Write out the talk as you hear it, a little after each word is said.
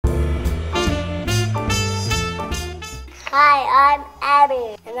Hi, I'm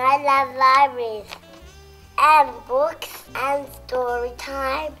Abby, and I love libraries and books and story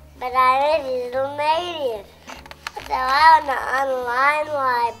time, but I'm a digital native. So I want an online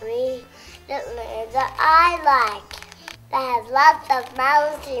library that learns that I like, that has lots of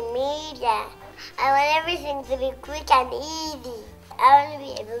multimedia. I want everything to be quick and easy. I want to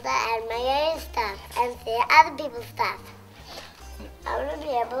be able to add my own stuff and see other people's stuff. I want to be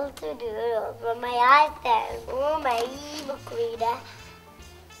able to do it over my iPhone or my e-book reader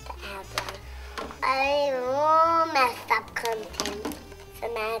to have one. I need more messed up content,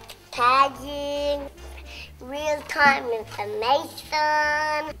 semantic tagging, real-time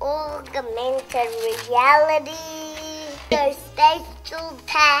information, augmented reality, spatial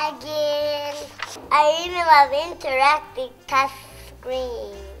tagging. I even love interactive touch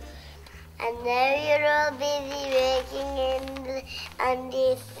screens. I know you're all busy working on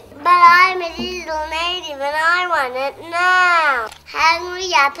this, but I'm a digital native and I want it now. Hurry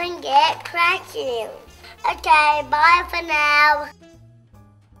up and get cracking. Okay, bye for now.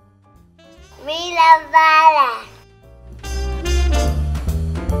 We love Violet.